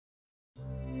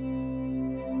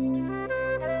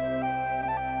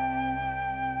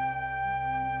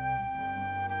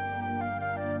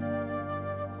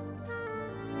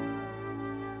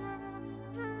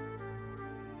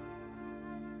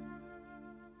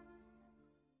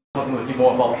talking with you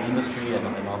more about the industry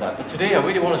and all that. But today I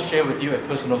really want to share with you a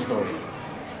personal story.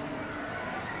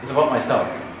 It's about myself.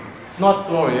 It's not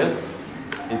glorious,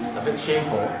 it's a bit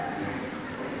shameful,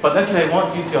 but actually I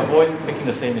want you to avoid making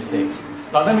the same mistake.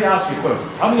 Now let me ask you first,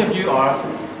 how many of you are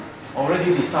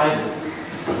already decided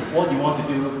what you want to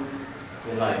do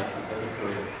in life as a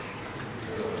career?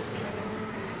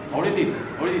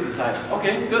 Already decided.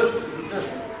 Okay, good.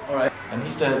 All right. And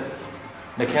he said,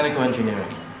 mechanical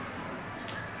engineering.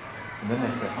 And then I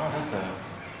said, oh, that's a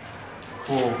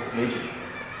cool major.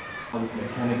 All these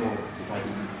mechanical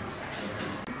devices.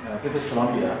 British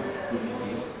Columbia, UBC,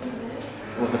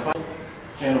 was a first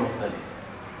general studies.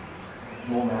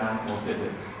 More math, more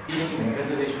physics. Heating and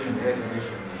ventilation and air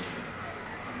conditioning.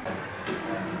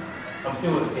 I'm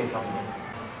still with the same company.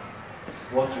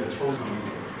 What your chosen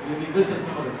research. You visit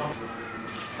some of the companies.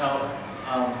 Now,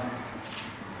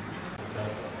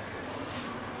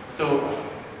 so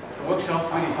the workshops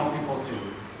really help people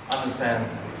to understand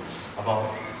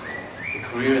about the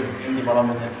career in game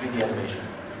development and 3D animation.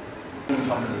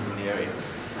 Companies in the area.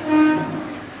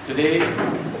 Today,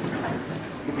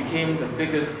 it became the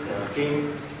biggest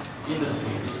game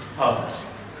industry hub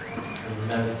in the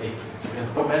United States. You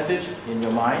have a message in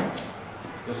your mind.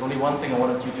 There's only one thing I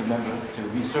wanted you to remember, to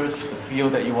research the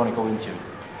field that you want to go into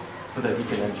so that you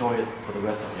can enjoy it for the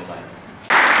rest of your life.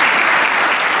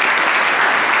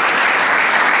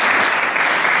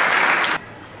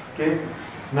 Okay,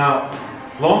 now,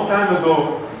 long time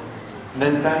ago,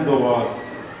 Nintendo was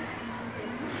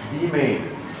the main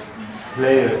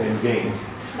player in games,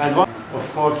 and one,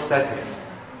 of course, Tetris,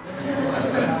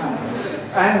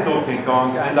 and Donkey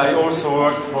Kong, and I also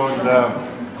worked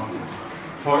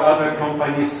for other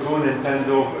companies through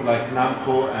Nintendo, like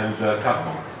Namco and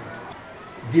Capcom.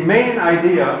 The main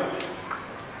idea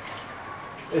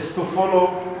is to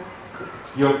follow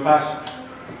your passion.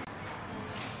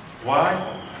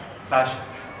 Why? Passion.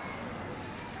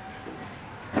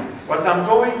 What I'm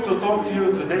going to talk to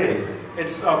you today,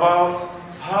 it's about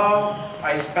how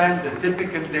I spend a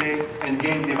typical day in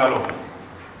game development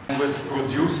with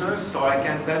producers, so I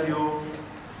can tell you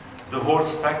the whole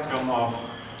spectrum of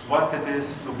what it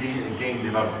is to be a game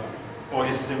developer or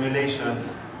a simulation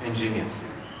engineer.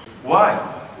 Why?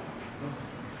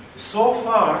 So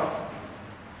far,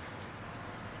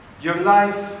 your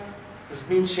life has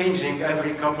been changing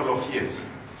every couple of years,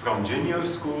 from junior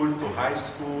school to high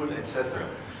school, etc.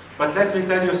 But let me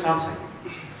tell you something.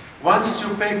 Once you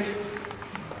pick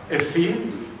a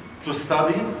field to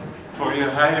study for your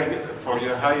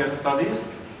higher studies,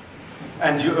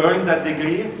 and you earn that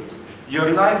degree,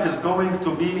 your life is going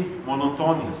to be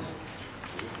monotonous,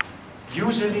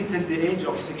 usually till the age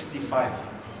of 65.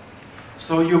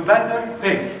 So you better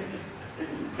pick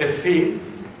a field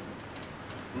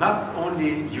not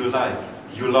only you like,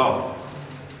 you love.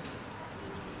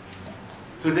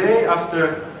 Today,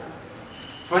 after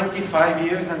 25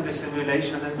 years in the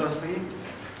simulation industry,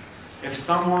 if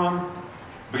someone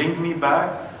bring me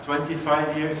back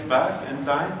 25 years back in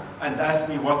time and ask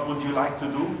me what would you like to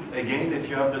do again if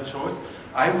you have the choice,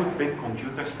 I would pick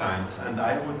computer science and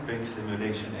I would pick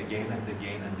simulation again and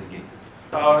again and again.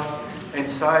 Are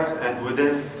inside and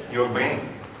within your brain.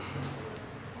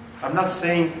 I'm not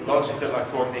saying logical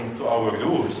according to our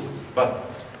rules, but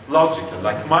logical.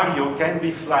 Like Mario can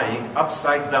be flying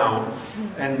upside down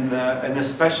in a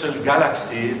special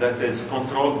galaxy that is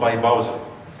controlled by Bowser.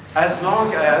 As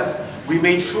long as we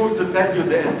made sure to tell you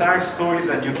the entire stories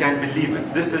and you can believe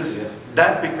it.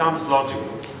 That becomes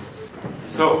logical.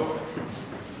 So,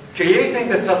 creating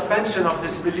the suspension of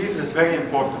disbelief is very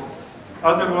important.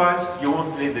 Otherwise, you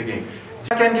won't play the game.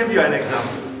 I can give you an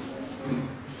example.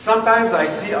 Sometimes I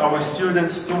see our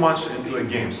students too much into a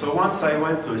game. So once I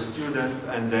went to a student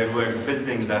and they were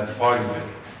building that farm.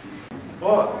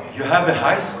 Oh, you have a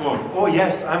high score. Oh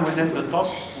yes, I'm within the top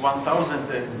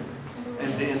 1,000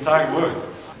 in the entire world.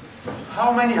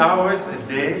 How many hours a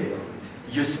day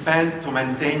you spend to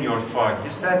maintain your farm? He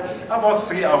said, about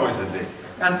 3 hours a day.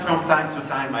 And from time to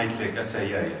time I click. I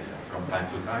say, yeah, from time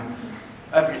to time.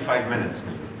 Every 5 minutes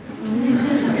maybe.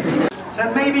 He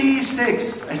said, maybe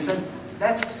 6. I said,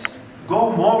 let's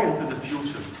go more into the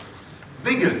future.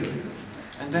 Bigger.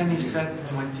 And then he said,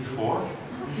 24.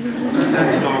 He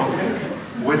said, so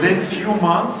within few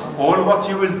months, all what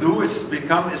you will do is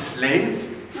become a slave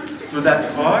to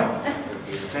that farm?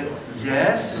 He said,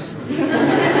 yes.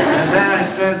 And then I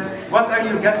said, what are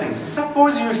you getting?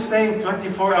 Suppose you're staying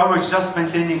 24 hours just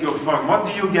maintaining your farm. What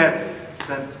do you get? He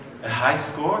said, a high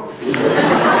score?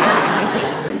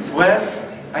 Well,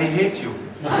 I hate you.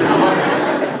 He said, what?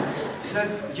 He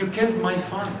said, you killed my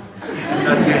fun.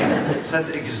 that game said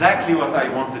exactly what I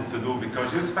wanted to do,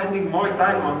 because you're spending more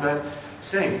time on the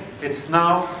thing. It's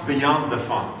now beyond the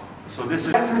fun. So this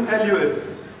is, let me tell you,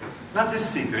 not a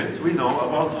secret, we know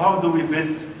about how do we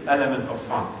build element of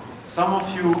fun. Some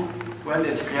of you, well,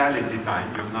 it's reality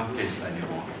time, you're not kids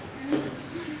anymore.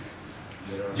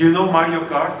 Do you know Mario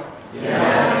Kart?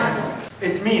 Yes.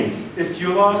 It means if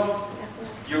you lost,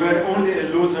 you were only a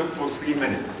loser for 3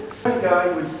 minutes. That guy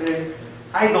will say,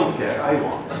 I don't care, I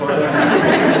won. So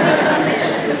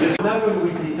whenever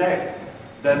we detect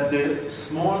that the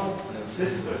small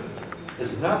sister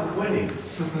is not winning,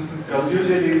 because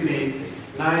usually the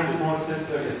nice small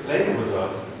sister is playing with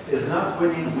us, is not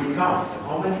winning, we count.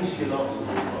 How many she lost so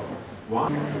far?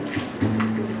 1.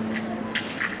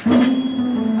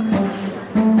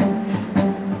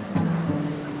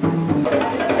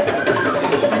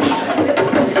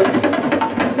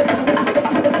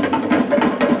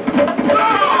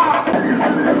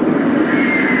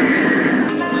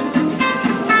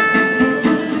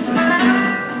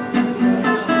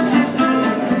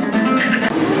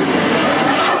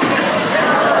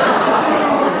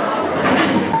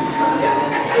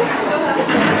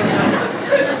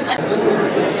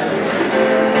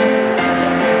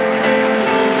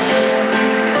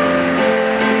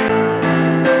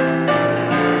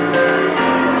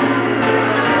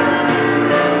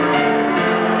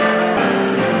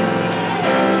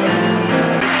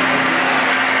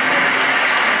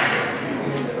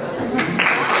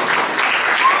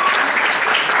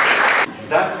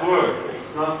 That work,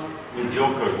 it's not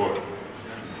mediocre work.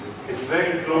 It's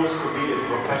very close to be a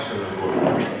professional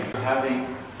work. You're having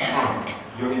fun,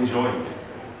 you're enjoying it.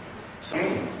 So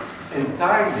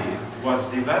entirely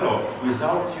was developed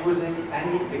without using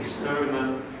any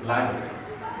external library.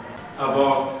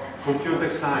 About computer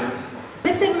science.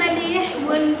 Mr. Malih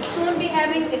will soon be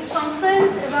having a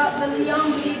conference about the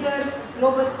Young Leader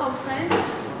Global Conference.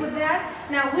 With that,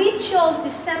 now we chose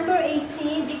December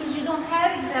 18 because you don't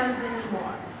have exams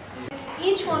anymore.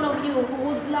 Each one of you who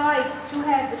would like to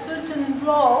have a certain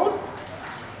role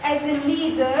as a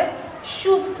leader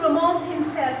should promote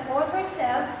himself or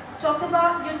herself, talk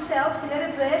about yourself a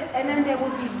little bit, and then they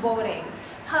will be voting.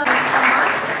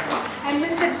 And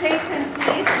Mr. Jason,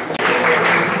 please.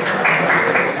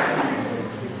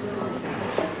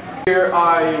 Here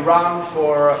I ran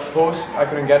for a post, I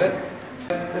couldn't get it.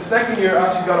 The second year I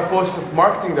actually got a post of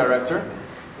marketing director,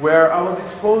 where I was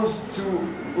exposed to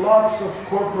lots of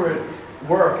corporate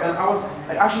work, and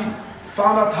I actually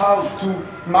found out how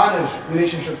to manage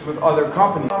relationships with other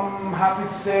companies. I'm happy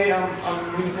to say,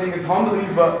 I'm really saying it humbly,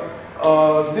 but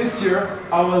this year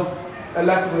I was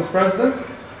elected as president,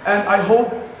 and I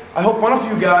hope one of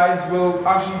you guys will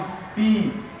actually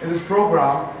be in this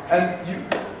program, and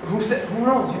who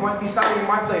knows, you might be standing in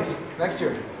my place next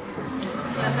year.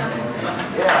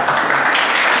 Yeah.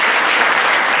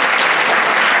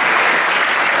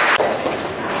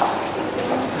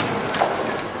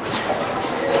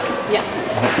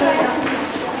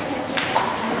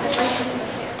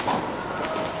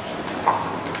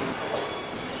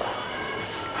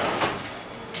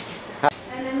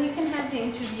 And then we can have the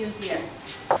interview here.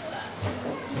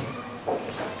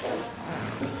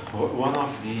 One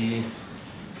of the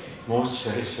most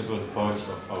cherishable parts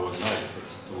of our life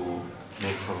is to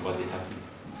make somebody happy.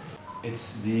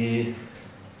 It's the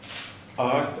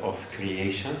art of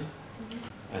creation,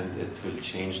 and it will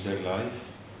change their life,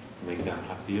 make them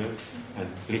happier, and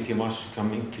pretty much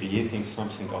creating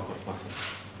something out of nothing.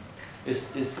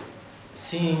 It's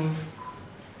seeing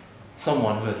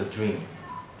someone who has a dream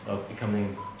of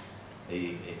becoming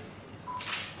a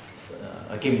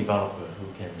game developer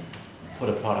who can put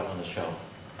a product on the shelf.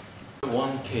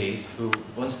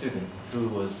 One student who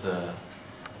was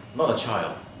not a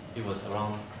child, he was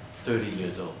around 30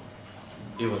 years old.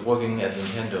 He was working at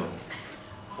Nintendo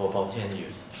for about 10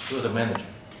 years. He was a manager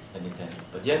at Nintendo.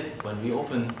 But yet, when we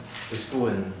opened the school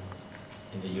in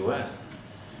the US,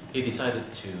 he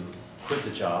decided to quit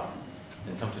the job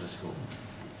and come to the school.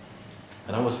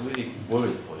 And I was really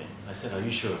worried for him. I said, are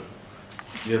you sure?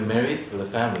 You're married with a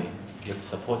family, you have to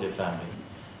support your family,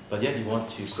 but yet you want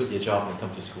to quit your job and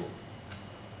come to school.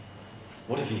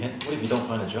 What if you don't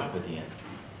find a job at the end?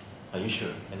 Are you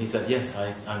sure? And he said, yes,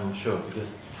 I'm sure,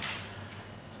 because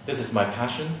this is my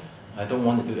passion. I don't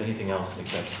want to do anything else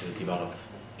except to develop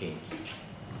games.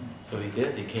 So he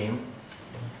did, he came,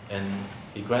 and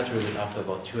he graduated after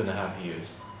about 2.5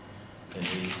 years. And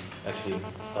he's actually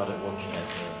started working at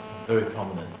a very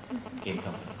prominent game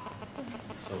company.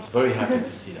 So I was very happy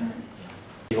to see that. Yeah.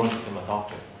 You want to become a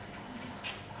doctor,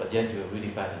 but yet you're really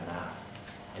bad at math.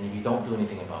 And if you don't do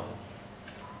anything about it,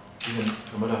 even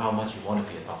no matter how much you want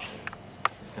to be a doctor,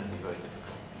 it's going to be very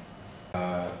difficult.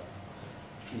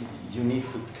 You need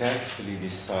to carefully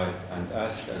decide and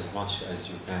ask as much as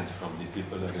you can from the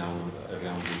people around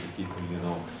you, the people you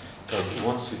know. Because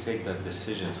once you take that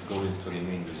decision, it's going to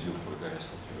remain with you for the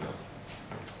rest of your life.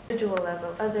 Individual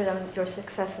level, other than your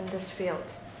success in this field,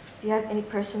 do you have any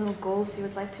personal goals you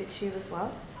would like to achieve as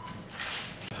well?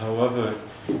 However,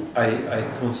 I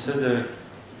consider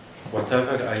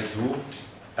whatever I do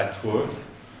at work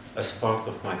as part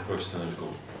of my personal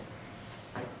goal.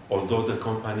 Although the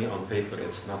company on paper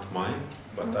it's not mine,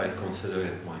 but I consider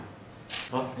it mine.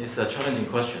 Well, it's a challenging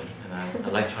question, and I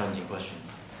like challenging questions.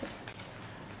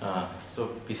 So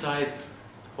besides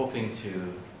hoping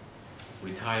to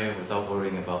retire without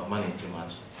worrying about money too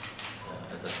much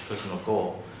as a personal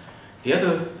goal, the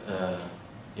other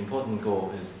important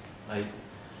goal is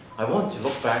I want to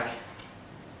look back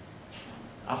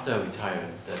after I retire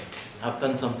that I've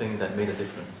done something that made a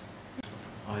difference.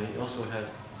 I also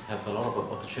have a lot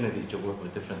of opportunities to work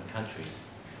with different countries,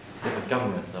 different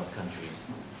governments of countries,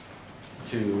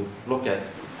 to look at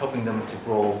helping them to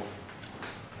grow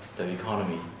the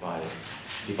economy by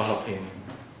developing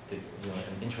an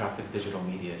interactive digital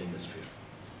media industry.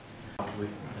 We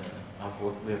have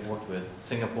worked with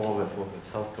Singapore, we have worked with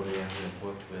South Korea, we have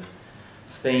worked with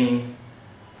Spain,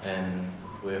 and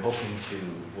we're hoping to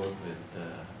work with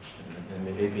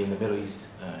maybe in the Middle East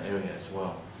area as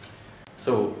well.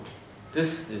 So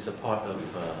this is a part of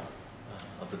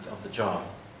the job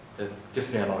that gives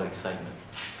me a lot of excitement.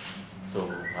 So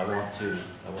I want to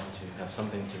have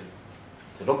something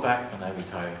to look back when I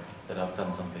retire that I've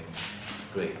done something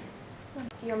great.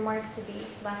 Your mark to be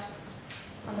left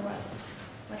on the world.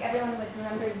 Like everyone would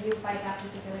remember you by that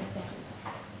particular thing.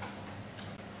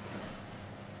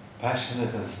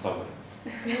 Passionate and stubborn.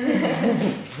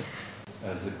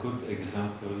 As a good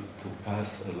example to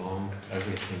pass along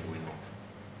everything we know.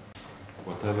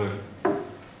 Whatever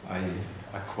I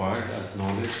acquired as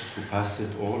knowledge, to pass it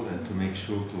all and to make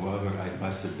sure to whoever I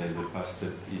pass it, they will pass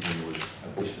it even with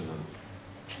additional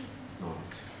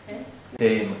knowledge.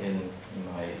 Today in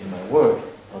my work,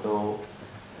 although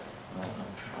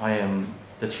I am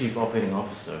the Chief Operating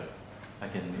Officer, I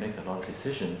can make a lot of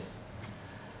decisions,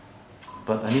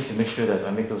 but I need to make sure that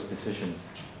I make those decisions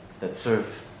that serve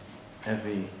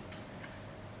every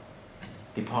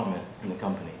department in the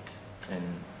company and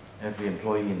every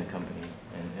employee in the company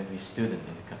and every student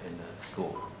in the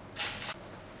school.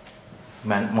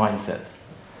 Mindset.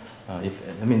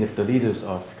 If the leaders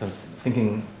are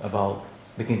thinking about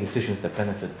making decisions that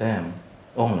benefit them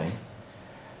only,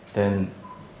 then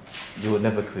you will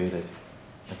never create a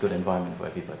good environment for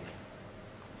everybody.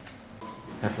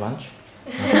 Have lunch?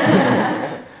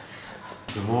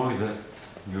 The more that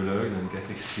you learn and get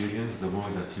experience, the more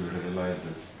that you realize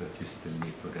that you still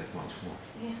need to get much more.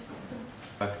 Yeah.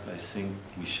 In fact, I think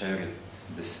we share it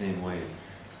the same way.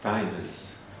 Time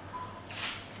is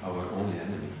our only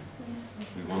enemy. Yeah.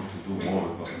 We want to do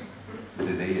more, but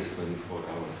the day is 24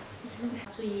 hours.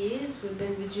 Last 2 years, we've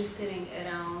been registering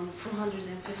around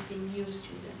 250 new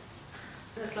students.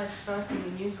 That's like starting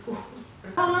a new school.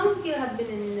 How long you have been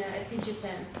in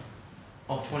DigiPen?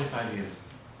 Oh, 25 years.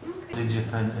 Okay.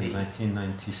 DigiPen in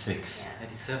 1996. Yeah.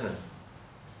 97.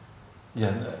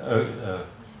 Yeah,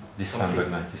 December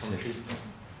 96.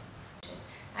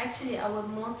 Actually, our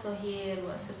motto here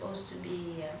was supposed to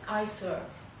be I serve.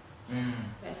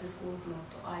 That's the school's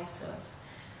motto, I serve.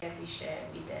 We share,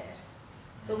 we dare.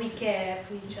 So we care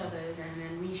for each other, and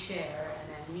then we share, and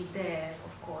then we dare,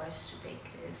 of course, to take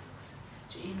risks,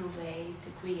 to innovate, to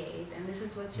create. And this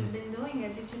is what you've been doing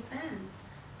at DigiPen.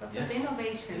 Lots of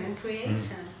innovation and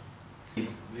creation. I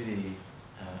really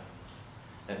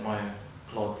admire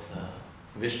Claude's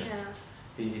vision.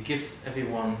 Yeah. It gives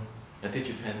everyone at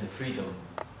DigiPen the freedom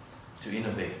to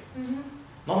innovate.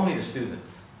 Not only the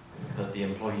students, but the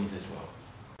employees as well.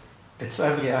 It's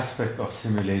every aspect of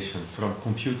simulation, from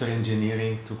computer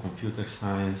engineering to computer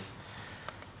science,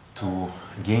 to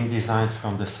game design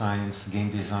from the science,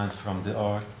 game design from the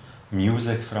art,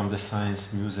 music from the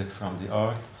science, music from the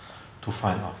art, to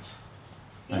fine arts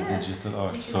and digital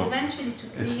art. So eventually to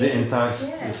create, it's the entire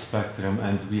spectrum,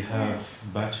 and we have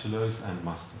bachelors and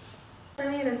masters.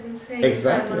 Samir has been saying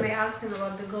Exactly. that when they ask him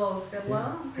about the goals, said,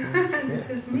 well, this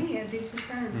is me at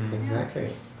DigiPen. Exactly,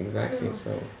 exactly. True.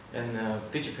 So. And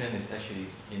DigiPen is actually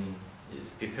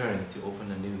preparing to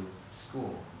open a new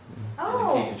school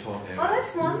Oh, in the K-12 area. well,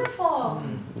 that's wonderful.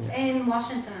 In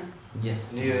Washington.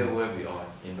 Yes, near where we are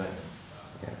in Redmond.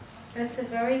 That's a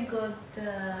very good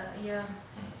idea.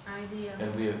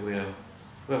 And we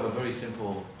have a very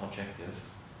simple objective,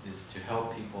 is to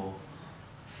help people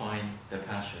find their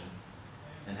passion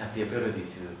and have the ability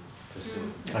to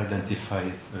pursue. Identify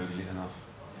it early enough.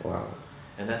 Wow.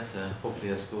 And that's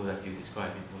hopefully a school that you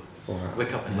describe. People Wow.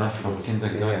 wake up and have to go From to school.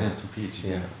 kindergarten Yeah. to PhD.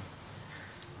 Yeah.